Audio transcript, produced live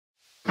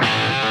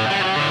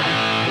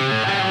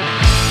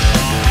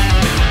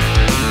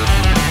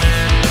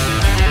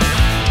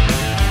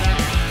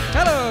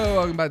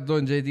back to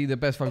Lloyd and JD, the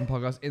best fucking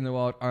podcast in the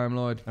world. I'm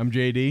Lloyd. I'm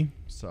JD.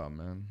 What's up,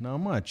 man? Not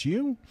much.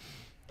 You?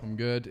 I'm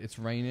good. It's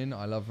raining.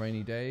 I love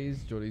rainy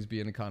days. Jordy's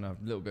being a kind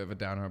of little bit of a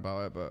downer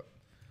about it, but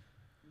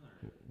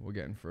we're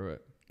getting through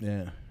it.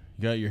 Yeah.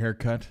 You got your hair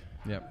cut?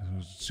 Yep. It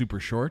was super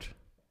short?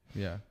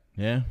 Yeah.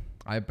 Yeah?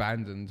 I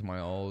abandoned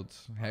my old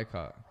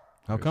haircut.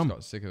 How I come? just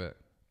got sick of it.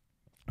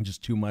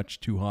 Just too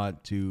much, too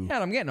hot, too... Yeah,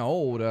 and I'm getting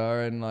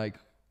older, and like,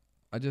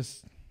 I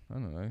don't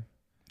know.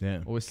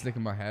 Yeah. Always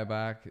slicking my hair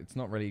back. It's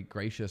not really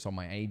gracious on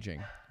my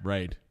aging.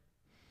 Right.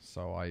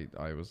 So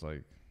I was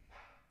like,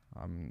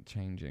 I'm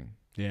changing.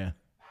 Yeah.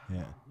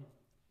 Yeah.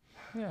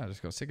 Yeah, I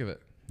just got sick of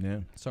it. Yeah.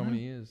 So many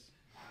years.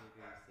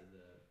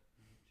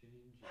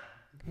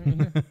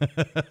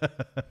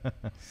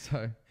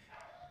 So,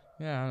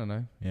 yeah, I don't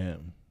know. Yeah.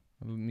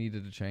 I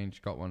needed a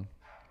change. Got one.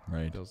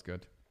 Right. Feels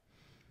good.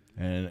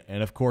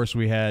 And of course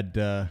we had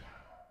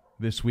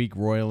this week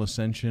Royal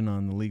Ascension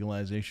on the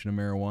legalization of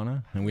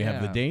marijuana, and we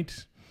have the Yeah.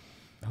 date.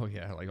 Oh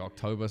yeah, like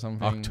October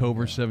something.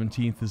 October Yeah.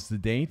 17th is the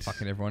date.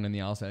 Fucking everyone in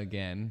the arse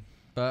again.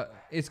 But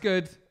it's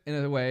good in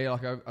a way.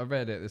 Like I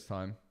read it this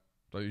time.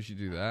 Don't usually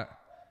do that.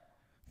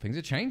 Things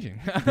are changing.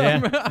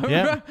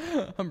 Yeah.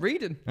 I'm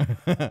reading.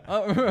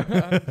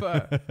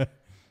 But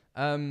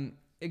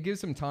it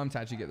gives them time to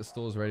actually get the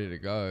stores ready to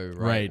go,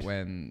 Right.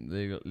 when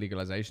the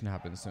legalization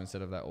happens. So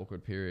instead of that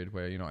awkward period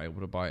where you're not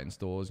able to buy it in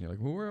stores, and you're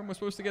like, well, where am I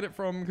supposed to get it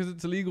from? Because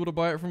it's illegal to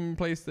buy it from a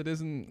place that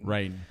isn't.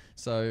 Right.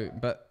 So,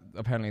 but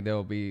apparently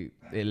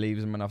it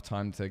leaves them enough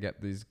time to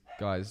get these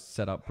guys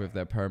set up with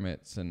their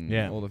permits and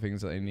all the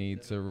things that they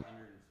need to.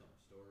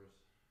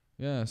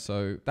 Yeah,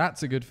 so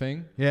that's a good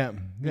thing. Yeah.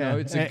 You know,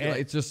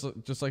 it's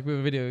just like with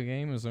a video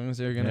game, as long as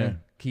they're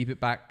gonna keep it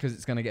back because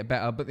it's gonna get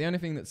better. But the only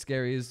thing that's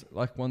scary is,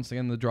 like, once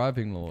again, the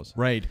driving laws.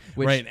 Right.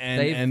 Which Right.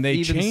 And they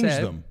even changed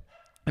said- them.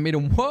 I made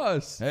them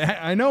worse.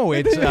 I know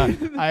it's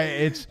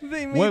it's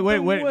They made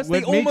them worse.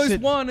 They almost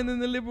won, and then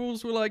the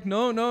Liberals were like,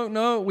 no,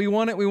 we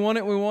want it,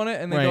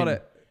 and they got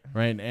it.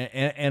 Right,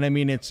 and I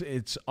mean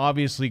it's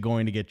obviously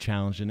going to get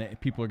challenged, and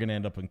people are going to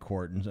end up in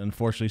court, and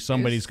unfortunately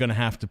somebody's going to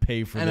have to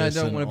pay for and this.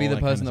 And I don't want to be the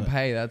all that person kind to of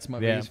pay. That's my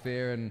biggest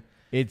fear. And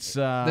it's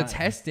the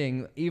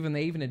testing. They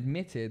even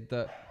admitted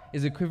that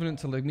is equivalent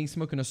to like me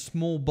smoking a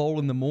small bowl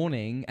in the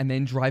morning and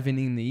then driving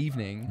in the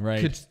evening. Right.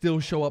 Could still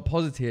show up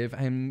positive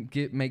and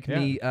make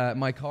me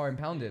my car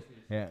impounded.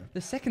 Yeah.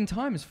 The second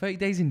time is 30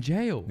 days in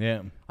jail.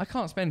 Yeah. I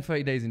can't spend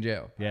 30 days in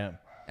jail. Yeah.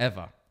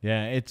 Ever.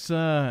 Yeah.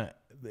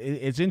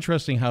 It's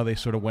interesting how they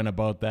sort of went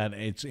about that.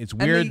 It's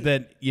weird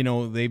that,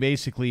 they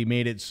basically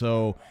made it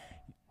so,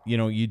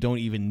 you don't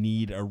even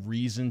need a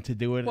reason to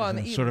do it. Well,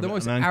 it's sort of the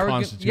most an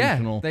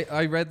unconstitutional. Yeah,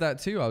 I read that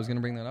too. I was going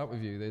to bring that up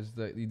with you. There's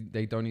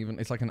they don't even.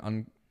 It's like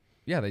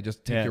they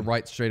just take your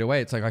rights straight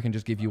away. It's like, I can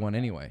just give you one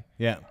anyway.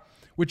 Yeah.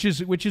 Which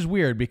is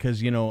weird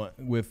because,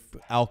 with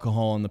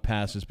alcohol in the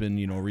past, it's been,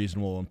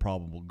 reasonable and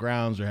probable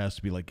grounds. There has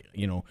to be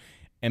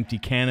empty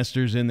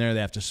canisters in there. They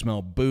have to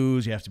smell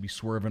booze. You have to be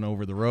swerving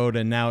over the road.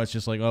 And now it's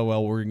just like, oh,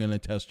 well, we're going to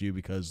test you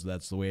because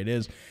that's the way it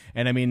is.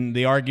 And I mean,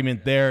 the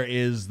argument there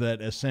is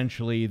that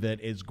essentially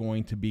that it's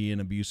going to be an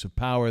abuse of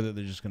power, that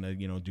they're just going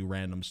to, do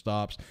random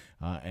stops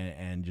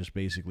and just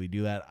basically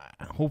do that.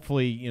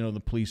 Hopefully, the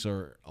police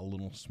are a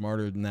little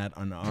smarter than that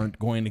and aren't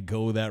going to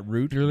go that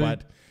route. Really?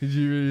 But did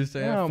you really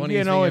say the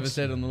funniest thing you ever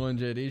said on the Lloyd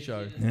and JD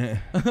show?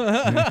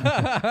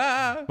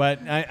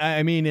 But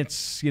I mean,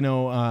 it's,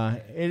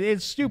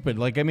 it's stupid.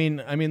 Like, I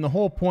mean, the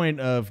whole point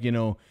of,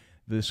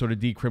 the sort of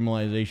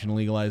decriminalization,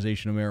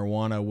 legalization of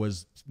marijuana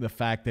was the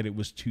fact that it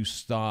was to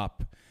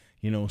stop,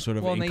 sort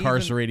of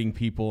incarcerating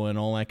people and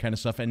all that kind of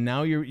stuff. And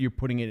now you're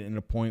putting it in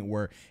a point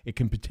where it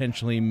can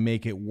potentially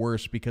make it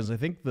worse, because I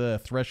think the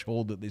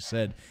threshold that they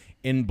said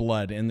in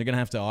blood, and they're going to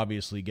have to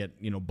obviously get,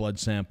 blood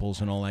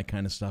samples and all that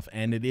kind of stuff.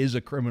 And it is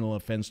a criminal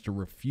offense to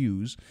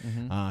refuse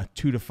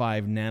 2 to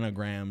 5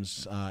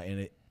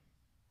 nanograms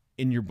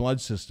in your blood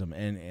system.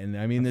 And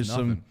I mean, there's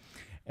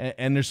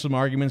some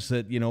arguments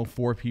that,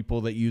 for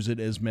people that use it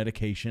as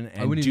medication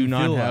and do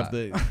not have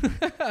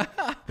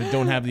that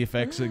don't have the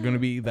effects that are going to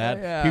be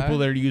that people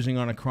that are using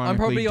on a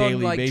chronically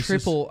daily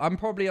basis. I'm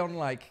probably on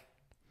like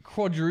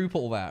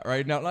quadruple that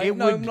right now. Like,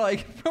 I'm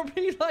like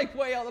probably like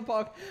way out the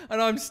park, and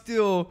I'm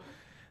still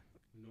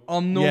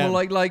on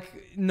normal.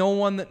 Like no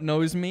one that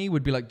knows me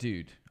would be like,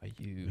 dude, are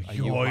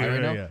you high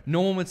right now?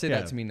 No one would say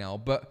that to me now.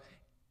 But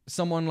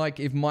someone like,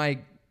 if my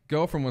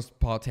girlfriend was to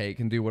partake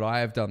and do what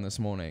I have done this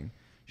morning,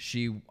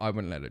 I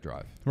wouldn't let her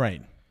drive.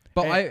 Right.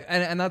 But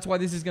and that's why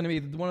this is going to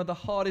be one of the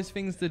hardest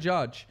things to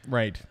judge.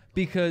 Right.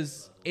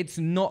 Because it's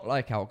not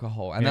like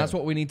alcohol. And that's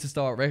what we need to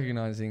start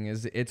recognizing,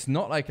 is it's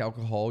not like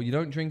alcohol. You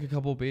don't drink a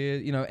couple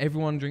beers.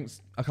 Everyone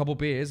drinks a couple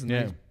beers and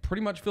they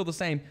pretty much feel the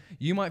same.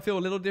 You might feel a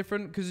little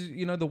different because,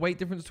 the weight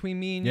difference between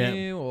me and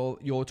you, or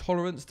your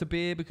tolerance to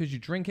beer because you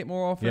drink it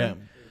more often. Yeah.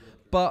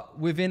 But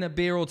within a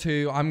beer or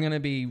two, I'm going to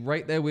be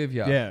right there with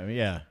you.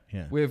 Yeah.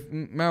 With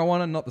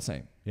marijuana, not the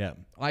same. Yeah.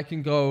 I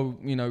can go,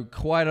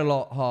 quite a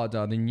lot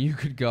harder than you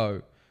could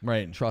go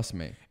Right. Trust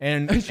me.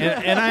 And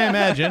I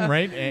imagine,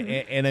 right?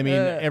 And I mean,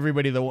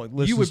 everybody that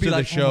listens you would be to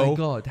like, the show. Oh my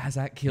God, has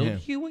that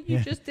killed you? What you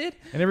just did?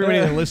 And everybody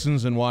that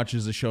listens and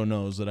watches the show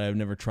knows that I've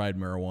never tried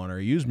marijuana or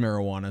used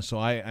marijuana. So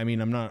I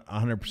mean, I'm not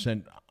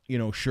 100%.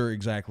 Sure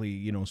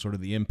exactly, sort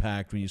of the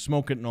impact when you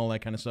smoke it and all that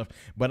kind of stuff.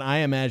 But I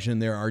imagine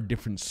there are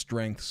different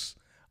strengths.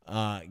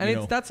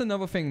 That's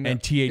another thing. And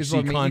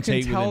THC content.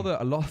 You can tell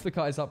that a lot of the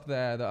guys up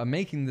there that are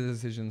making the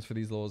decisions for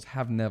these laws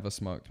have never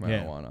smoked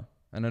marijuana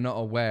and are not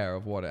aware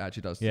of what it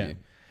actually does to you.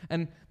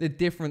 And the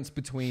difference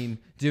between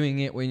doing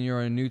it when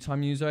you're a new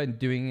time user and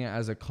doing it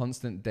as a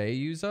constant day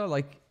user,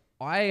 like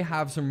I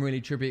have some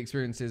really trippy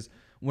experiences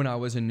when I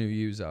was a new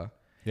user.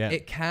 Yeah.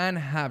 It can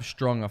have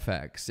strong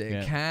effects.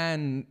 It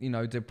can,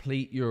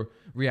 deplete your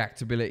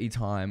reactability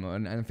time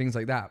and things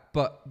like that.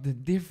 But the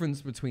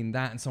difference between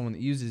that and someone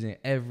that uses it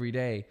every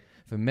day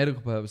for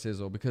medical purposes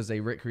or because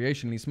they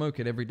recreationally smoke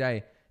it every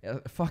day,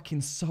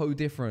 fucking so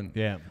different.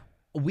 Yeah.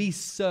 We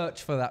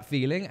search for that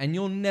feeling and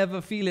you'll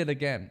never feel it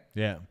again.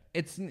 Yeah.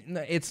 It's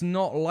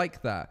not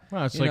like that.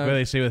 Well, it's like what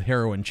they say with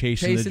heroin,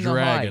 chasing the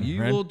dragon.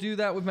 You will do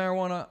that with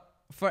marijuana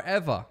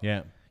forever.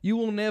 Yeah. You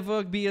will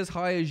never be as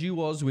high as you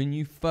was when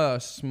you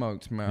first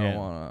smoked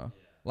marijuana. Yeah.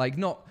 Like,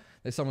 not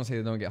that someone say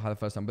they don't get high the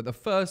first time, but the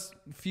first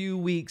few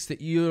weeks that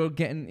you're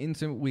getting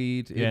into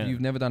weed, if you've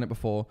never done it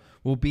before,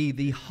 will be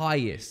the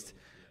highest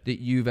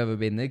that you've ever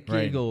been. The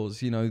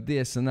giggles,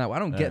 this and that. I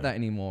don't get that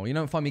anymore. You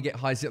don't find me get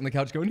high, sit on the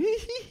couch going, hee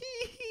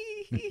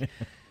hee hee.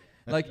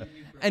 Like,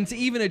 and to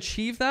even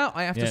achieve that,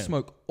 I have to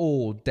smoke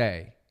all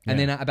day. And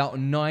then at about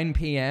 9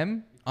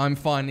 p.m., I'm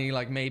finally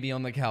like maybe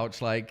on the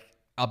couch, like,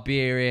 a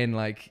beer in,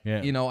 like,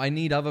 I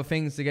need other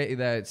things to get you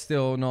there. It's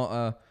still not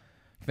a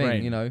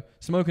thing,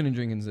 Smoking and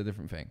drinking is a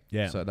different thing.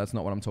 Yeah. So that's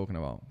not what I'm talking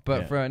about.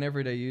 But for an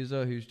everyday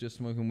user who's just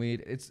smoking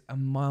weed, it's a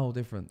mild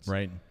difference.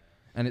 Right.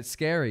 And it's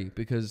scary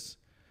because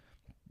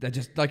they're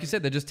just, like you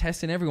said, they're just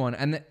testing everyone.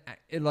 And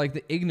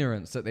the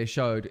ignorance that they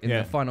showed in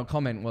the final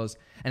comment was,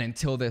 and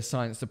until there's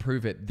science to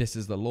prove it, this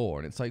is the law.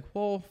 And it's like,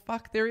 well,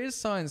 fuck, there is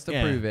science to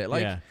prove it.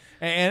 Like,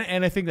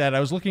 And I think that I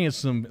was looking at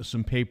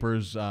some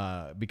papers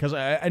because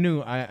I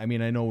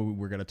know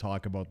we're going to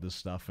talk about this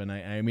stuff, and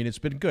I mean it's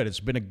been good. It's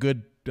been a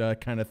good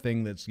kind of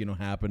thing that's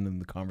happened in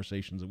the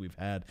conversations that we've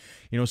had.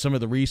 Some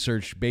of the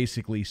research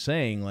basically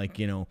saying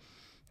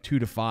 2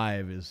 to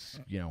 5 is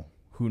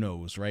who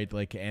knows, right?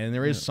 Like, and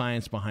there is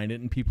science behind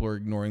it, and people are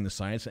ignoring the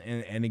science.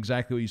 And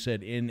exactly what you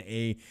said in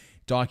a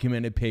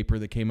documented paper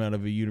that came out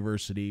of a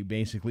university,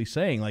 basically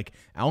saying like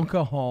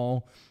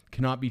alcohol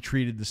cannot be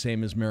treated the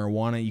same as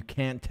marijuana. You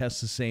can't test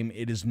the same.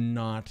 It is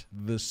not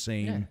the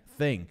same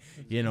thing,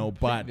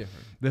 but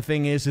different. The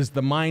thing is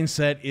the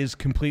mindset is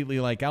completely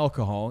like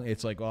alcohol.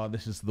 It's like, oh,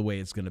 this is the way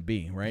it's going to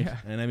be. Right. Yeah.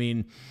 And I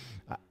mean,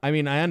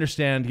 I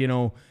understand,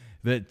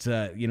 that,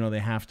 they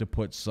have to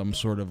put some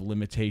sort of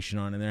limitation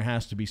on, and there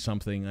has to be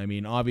something. I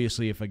mean,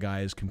 obviously if a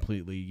guy is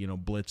completely,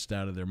 blitzed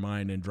out of their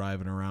mind and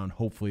driving around,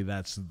 hopefully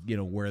that's,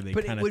 where they kind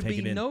of take it in. But it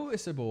would be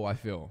noticeable, I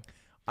feel.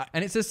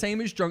 And it's the same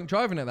as drunk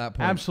driving at that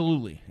point.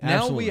 Absolutely.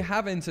 Now we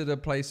have entered a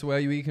place where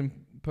we can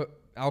put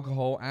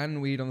alcohol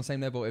and weed on the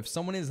same level. If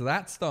someone is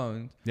that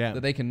stoned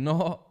that they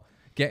cannot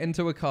get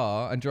into a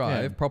car and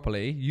drive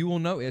properly, you will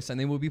notice and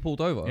they will be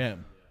pulled over. Yeah.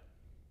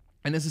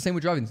 And it's the same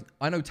with driving.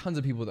 I know tons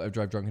of people that have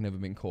driven drunk and never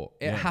been caught.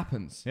 It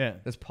happens. Yeah.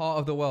 That's part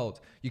of the world.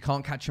 You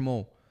can't catch them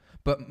all.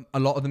 But a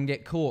lot of them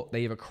get caught.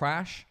 They either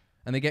crash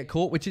and they get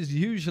caught, which is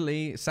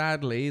usually,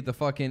 sadly, the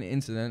fucking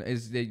incident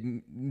is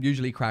they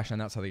usually crash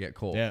and that's how they get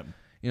caught. Yeah.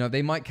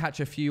 They might catch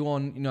a few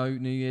on,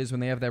 New Year's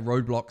when they have their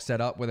roadblocks set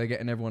up where they're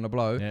getting everyone to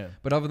blow. Yeah.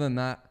 But other than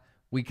that,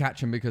 we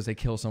catch them because they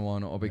kill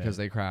someone or because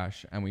they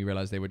crash and we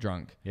realize they were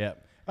drunk. Yeah.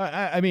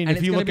 I mean, and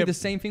if you look at the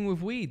same thing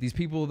with weed. These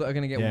people that are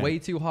going to get way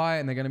too high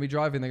and they're going to be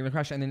driving, they're going to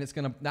crash, and then that's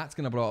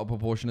going to blow out of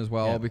proportion as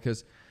well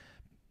because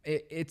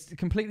it's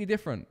completely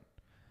different.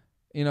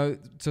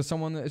 To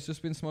someone that has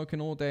just been smoking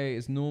all day,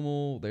 it's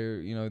normal. Their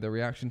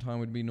reaction time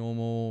would be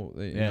normal.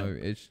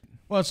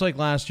 Well, it's like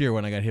last year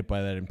when I got hit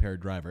by that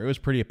impaired driver. It was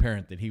pretty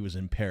apparent that he was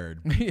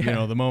impaired,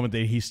 the moment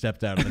that he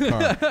stepped out of the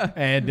car.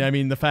 And, I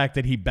mean, the fact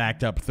that he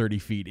backed up 30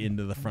 feet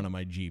into the front of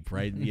my Jeep,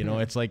 right?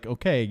 It's like,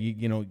 okay,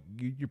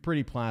 you're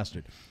pretty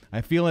plastered.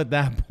 I feel at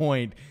that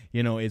point,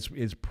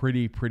 it's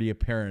pretty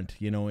apparent.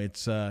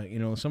 It's,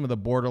 some of the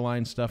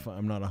borderline stuff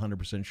I'm not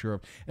 100% sure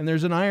of. And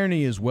there's an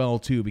irony as well,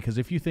 too, because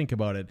if you think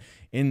about it,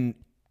 in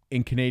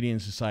Canadian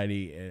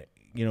society,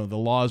 the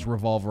laws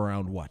revolve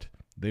around what?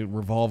 They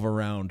revolve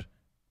around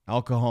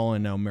alcohol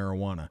and now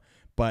marijuana.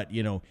 But,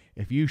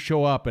 if you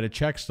show up at a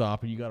check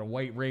stop and you got a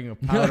white ring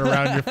of powder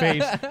around your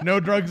face, no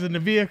drugs in the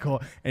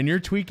vehicle, and you're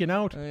tweaking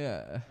out,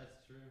 that's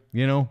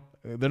true.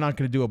 They're not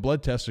going to do a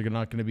blood test. They're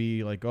not going to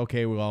be like,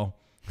 okay, well,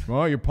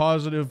 you're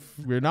positive.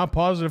 You're not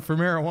positive for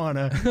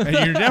marijuana,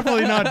 and you're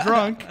definitely not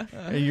drunk,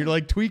 and you're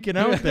like tweaking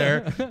out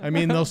there. I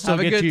mean, they'll still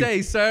get you. Have a good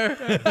day, sir.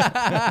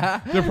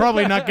 They're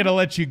probably not going to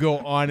let you go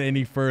on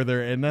any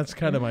further, and that's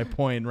kind of my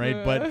point,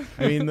 right? But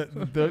I mean,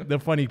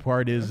 the funny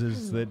part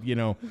is that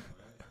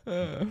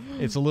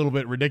it's a little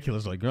bit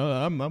ridiculous. Like,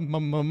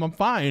 I'm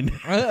fine.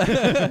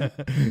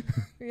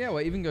 Yeah, well,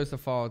 it even goes so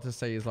far to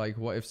say is like,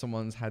 what if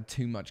someone's had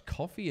too much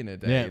coffee in a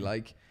day? Yeah.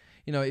 Like,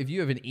 you know, if you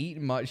haven't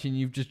eaten much and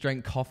you've just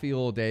drank coffee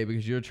all day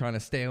because you're trying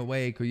to stay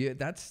awake, or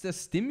that's the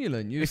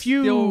stimulant. You're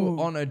still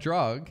on a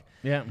drug.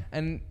 Yeah.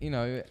 And, you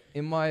know,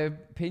 in my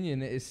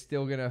opinion, it is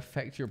still going to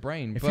affect your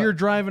brain. If you're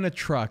driving a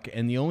truck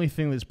and the only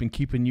thing that's been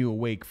keeping you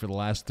awake for the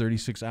last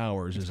 36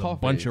 hours is coffee. a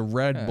bunch of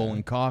Red Bull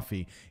and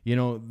coffee, you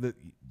know,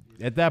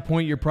 at that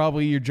point,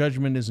 your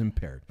judgment is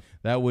impaired.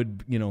 That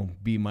would, you know,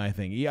 be my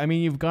thing. I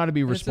mean, you've got to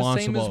be responsible.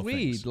 It's the same as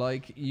weed. Things.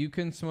 Like, you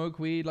can smoke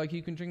weed, like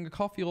you can drink a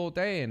coffee all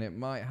day, and it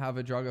might have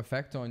a drug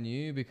effect on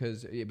you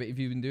because. But if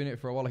you've been doing it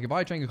for a while, like if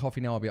I drink a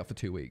coffee now, I'll be up for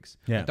 2 weeks.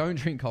 Yeah. I don't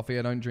drink coffee.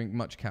 I don't drink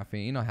much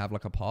caffeine. I have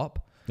like a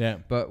pop. Yeah.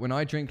 But when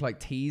I drink like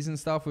teas and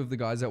stuff with the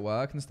guys at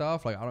work and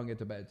stuff, like I don't get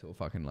to bed till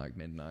fucking like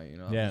midnight. You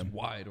know, I'm just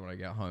wide when I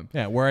get home.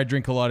 Yeah, where I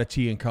drink a lot of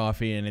tea and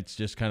coffee, and it's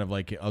just kind of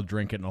like I'll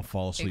drink it and I'll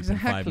fall asleep in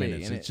 5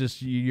 minutes. And it's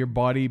just your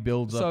body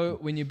builds up. So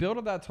when you build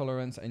up that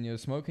tolerance and you're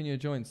smoking your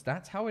joints,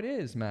 that's how it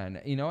is,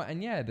 man. You know,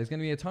 and yeah, there's going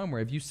to be a time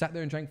where if you sat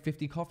there and drank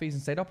 50 coffees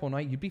and stayed up all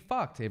night, you'd be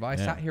fucked. If I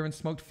sat here and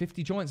smoked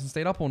 50 joints and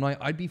stayed up all night,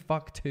 I'd be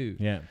fucked too.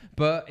 Yeah.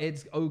 But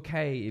it's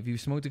okay if you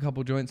smoked a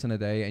couple joints in a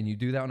day and you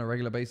do that on a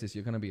regular basis,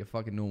 you're going to be a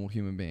fucking normal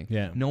human being.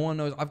 Yeah. No one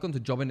knows. I've gone to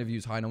job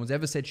interviews high. No one's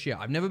ever said shit.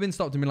 I've never been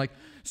stopped and been like,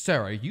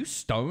 Sarah, are you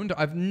stoned?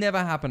 I've never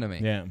happened to me.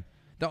 Yeah.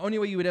 The only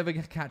way you would ever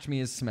catch me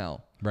is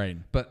smell. Right.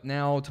 But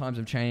now times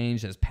have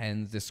changed. There's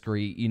pens,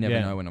 discreet. You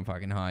never know when I'm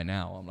fucking high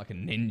now. I'm like a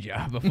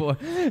ninja before.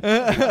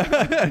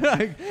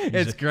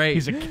 It's great.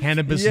 He's a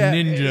cannabis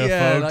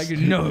ninja, folks. Like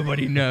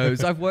nobody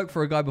knows. I've worked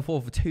for a guy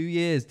before for 2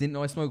 years. Didn't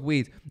know I smoked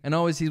weed. And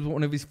he's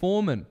one of his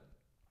foremen.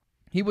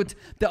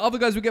 The other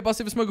guys would get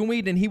busted for smoking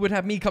weed, and he would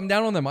have me come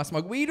down on them. I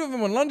smoke weed with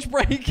him on lunch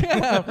break.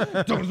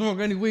 Don't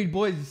smoke any weed,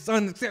 boys. It's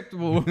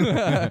unacceptable. I'm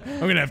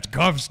going to have to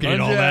confiscate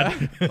all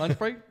that. Lunch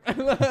break.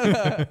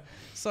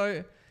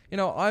 So, you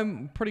know,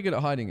 I'm pretty good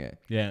at hiding it.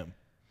 Yeah.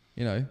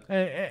 You know,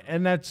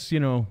 and that's, you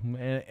know,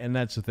 and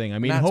that's the thing. I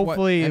mean,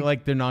 hopefully,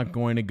 like they're not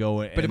going to go.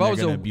 But if I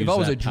was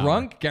a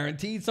drunk,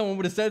 guaranteed someone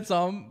would have said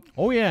something.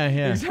 Oh yeah,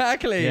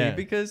 exactly. Yeah.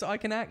 Because I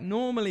can act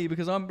normally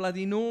because I'm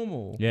bloody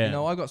normal. Yeah, you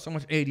know, I got so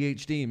much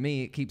ADHD in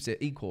me, it keeps it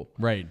equal.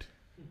 Right.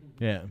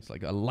 Yeah, it's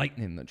like a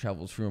lightning that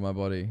travels through my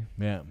body.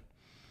 Yeah.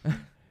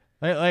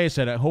 Like I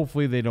said,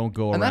 hopefully they don't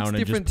go and around that's and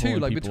different just too.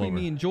 Like between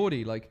over. me and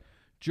Geordie, like.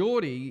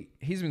 Geordie,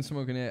 he's been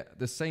smoking it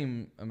the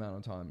same amount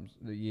of times.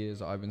 The years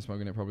that I've been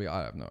smoking it, probably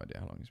I have no idea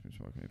how long he's been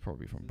smoking it.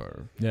 Probably from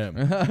birth. Yeah.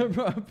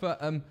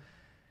 but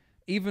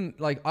even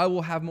like I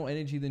will have more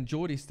energy than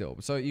Geordie still.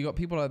 So you got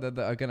people out there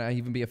that are gonna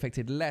even be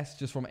affected less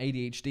just from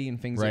ADHD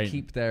and things that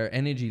keep their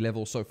energy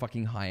level so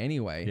fucking high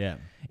anyway. Yeah.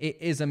 It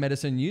is a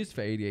medicine used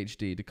for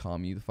ADHD to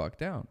calm you the fuck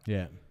down.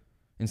 Yeah.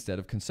 Instead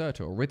of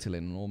Concerta or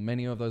Ritalin or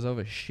many of those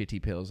other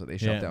shitty pills that they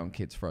shove down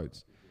kids'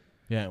 throats.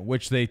 Yeah,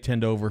 which they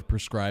tend to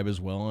over-prescribe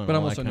as well. And but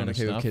all I'm also that not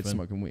okay with kids and,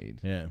 smoking weed.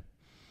 Yeah.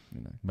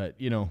 You know. But,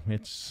 you know,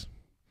 it's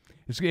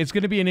going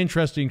to be an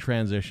interesting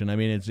transition. I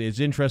mean, it's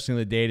interesting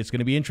the date. It's going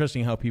to be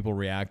interesting how people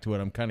react to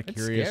it. I'm kind of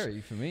curious. It's scary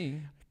for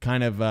me.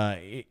 Kind of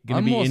going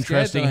to be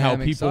interesting how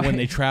people, when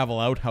they travel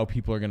out, how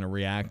people are going to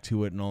react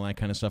to it and all that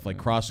kind of stuff, like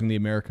crossing the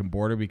American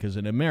border. Because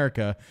in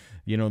America,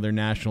 you know, their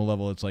national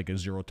level, it's like a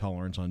zero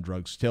tolerance on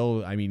drugs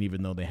still. I mean,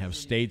 even though they have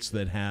states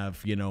that have,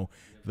 you know,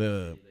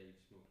 the...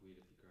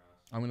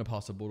 I'm going to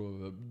pass a bottle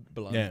of a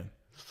blunt. Yeah.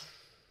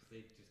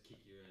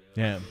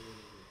 Yeah.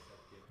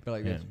 Be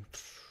like this.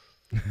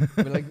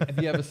 Be like, have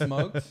you ever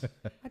smoked?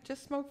 I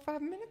just smoked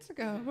 5 minutes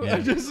ago. Yeah.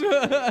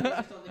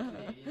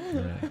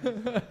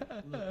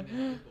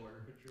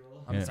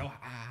 I'm so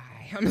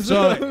high.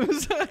 So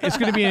it's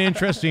going to be an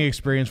interesting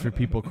experience for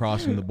people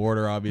crossing the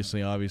border.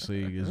 Obviously,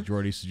 as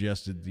Jordy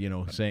suggested, you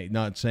know,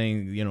 not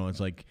saying, you know,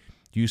 it's like,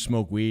 do you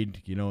smoke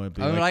weed? You know, it'd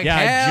be like,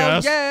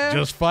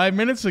 just 5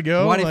 minutes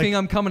ago. Why do you think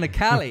I'm coming to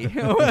Cali? You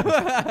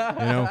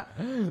know,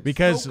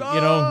 because, you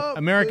know,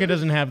 America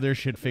doesn't have their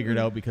shit figured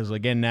out because,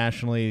 again,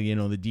 nationally, you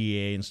know, the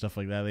DEA and stuff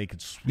like that, they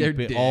could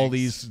sweep all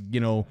these, you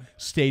know,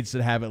 states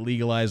that have it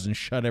legalized and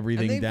shut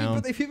everything down.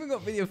 They've even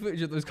got video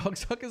footage of those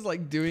cocksuckers,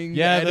 like, doing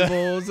the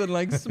edibles and,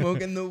 like,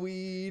 smoking the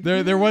weed.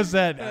 There was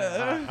that,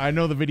 I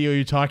know the video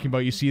you're talking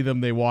about. You see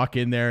them, they walk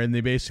in there, and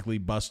they basically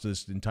bust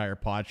this entire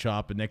pot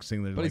shop, and next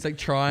thing they're But he's, like,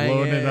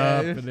 trying it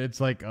up, and it's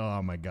like,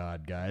 oh my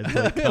god, guys,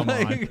 like, come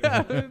on.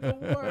 The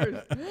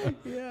worst.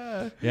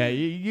 Yeah,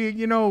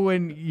 you know,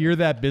 when you're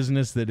that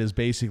business that has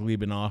basically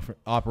been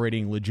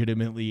operating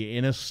legitimately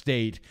in a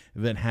state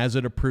that has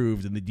it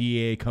approved, and the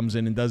DEA comes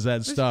in and does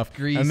that stuff,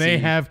 greasy. and they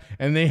have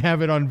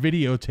it on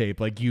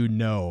videotape, like, you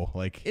know,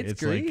 like it's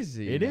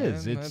greasy. Like, it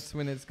is. That's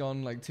when it's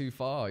gone like too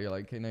far. You're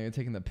like, you know, you're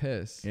taking the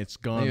piss. It's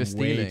gone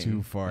way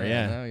too far.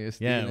 Yeah, you're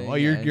stealing, Well,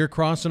 you're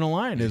crossing a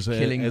line as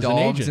killing as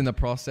dogs an agent. in the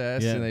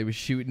process, and they were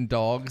shooting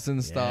dogs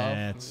and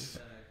stuff.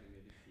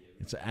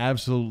 It's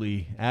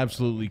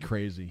absolutely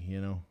crazy,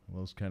 you know,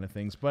 those kind of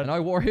things. But and I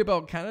worry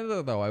about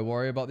Canada, though. I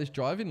worry about this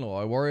driving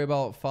law. I worry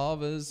about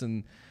fathers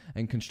and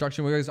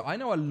construction workers. I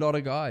know a lot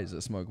of guys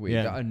that smoke weed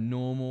that are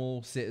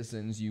normal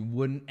citizens. You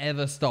wouldn't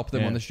ever stop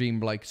them on the street and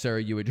be like, sir,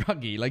 you a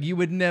druggie. Like, you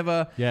would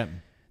never. Yeah.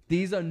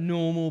 These are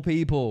normal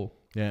people.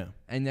 Yeah.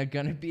 And they're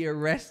going to be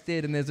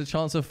arrested, and there's a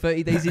chance of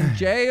 30 days in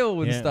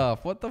jail and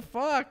stuff. What the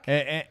fuck?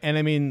 And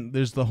I mean,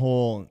 there's the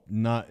whole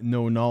no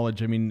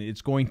knowledge. I mean,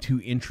 it's going to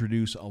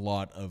introduce a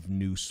lot of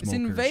new smokers. It's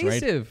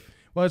invasive.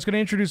 Right? Well, it's going to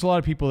introduce a lot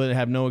of people that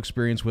have no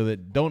experience with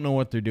it, don't know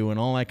what they're doing,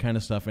 all that kind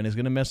of stuff, and it's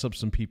going to mess up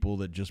some people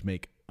that just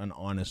make an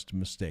honest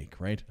mistake,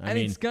 right? I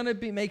mean, it's going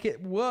to make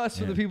it worse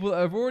for the people that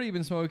have already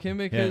been smoking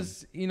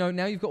because, you know,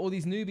 now you've got all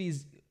these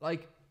newbies,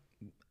 like,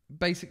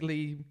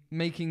 basically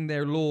making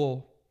their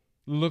law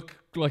look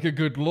like a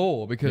good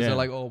law because they're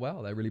like, oh,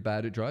 well, they're really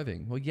bad at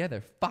driving. Well, yeah,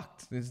 they're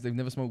fucked. They've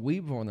never smoked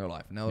weed before in their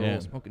life. Now they're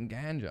all smoking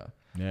ganja.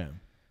 Yeah.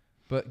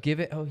 But give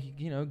it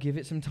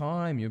some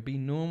time. You'll be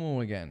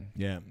normal again.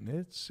 Yeah,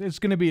 it's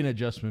going to be an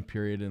adjustment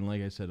period. And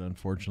like I said,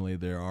 unfortunately,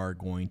 there are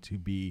going to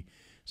be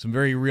some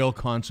very real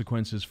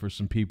consequences for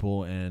some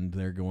people, and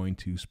they're going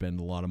to spend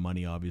a lot of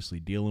money, obviously,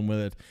 dealing with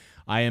it.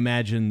 I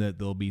imagine that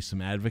there'll be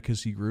some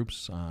advocacy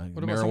groups.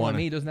 What about someone like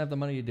me who doesn't have the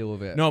money to deal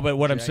with it? No, but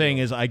what I'm saying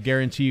is I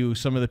guarantee you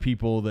some of the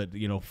people that,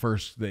 you know,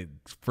 first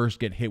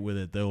get hit with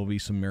it, there will be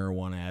some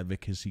marijuana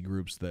advocacy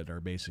groups that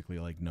are basically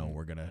like, no,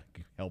 we're going to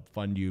help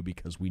fund you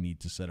because we need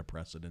to set a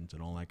precedent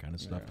and all that kind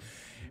of stuff.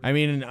 I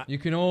mean... You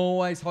can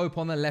always hope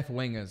on the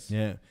left-wingers.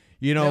 Yeah.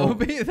 You know,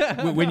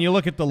 when you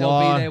look at the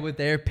law... They'll be there with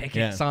their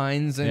picket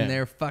signs and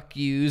their fuck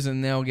yous,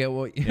 and they'll get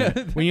what...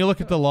 When you look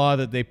at the law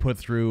that they put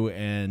through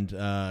and,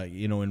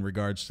 you know, in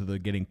regards to the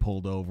getting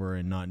pulled over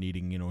and not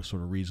needing, you know,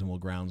 sort of reasonable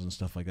grounds and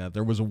stuff like that,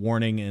 there was a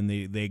warning, and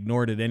they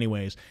ignored it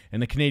anyways.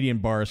 And the Canadian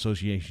Bar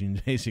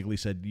Association basically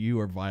said, you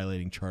are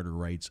violating charter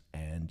rights,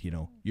 and, you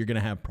know, you're going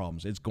to have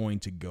problems. It's going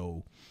to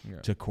go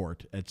to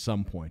court at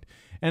some point.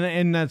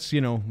 And that's,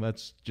 you know,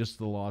 that's just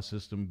the law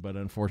system. But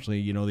unfortunately,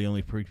 you know, the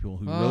only people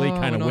who really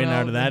kind of win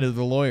out of that is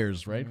the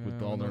lawyers, right?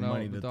 With all their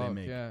money that they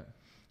make. Yeah.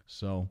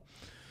 So,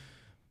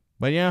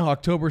 but yeah,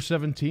 October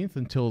 17th.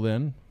 Until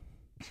then,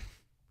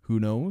 who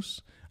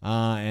knows?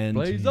 And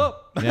blaze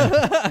up.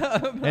 Yeah.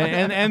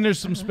 and there's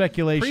some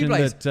speculation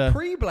that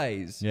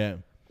pre-blaze. Yeah.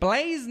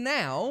 Blaze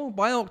now.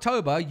 By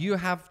October, you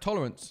have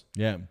tolerance.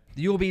 Yeah.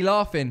 You'll be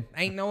laughing.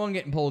 Ain't no one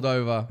getting pulled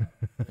over,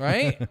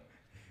 right?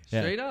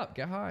 Straight up,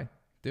 get high.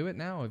 Do it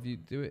now. If you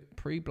do it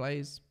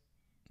pre-blaze.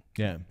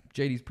 Yeah.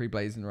 JD's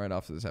pre-blazing right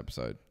after this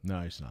episode. No,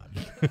 he's not.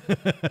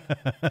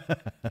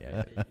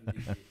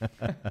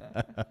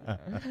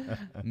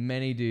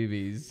 Many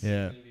doobies.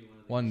 Yeah.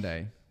 One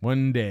day.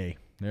 One day.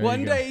 There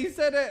One day he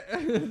said it.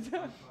 I'm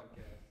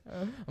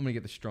going to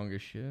get the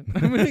strongest shit.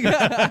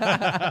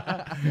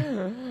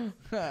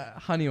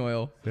 Honey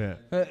oil. Yeah.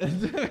 There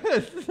you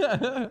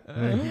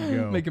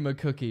go. Make him a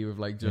cookie with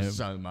like just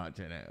so much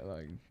in it.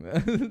 Like.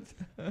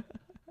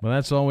 Well,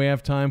 that's all we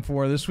have time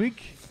for this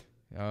week.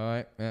 All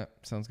right. Yeah.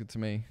 Sounds good to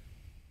me.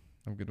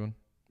 Have a good one.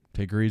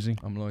 Take her easy.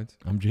 I'm Lloyd.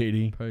 I'm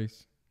JD.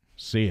 Peace.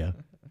 See ya.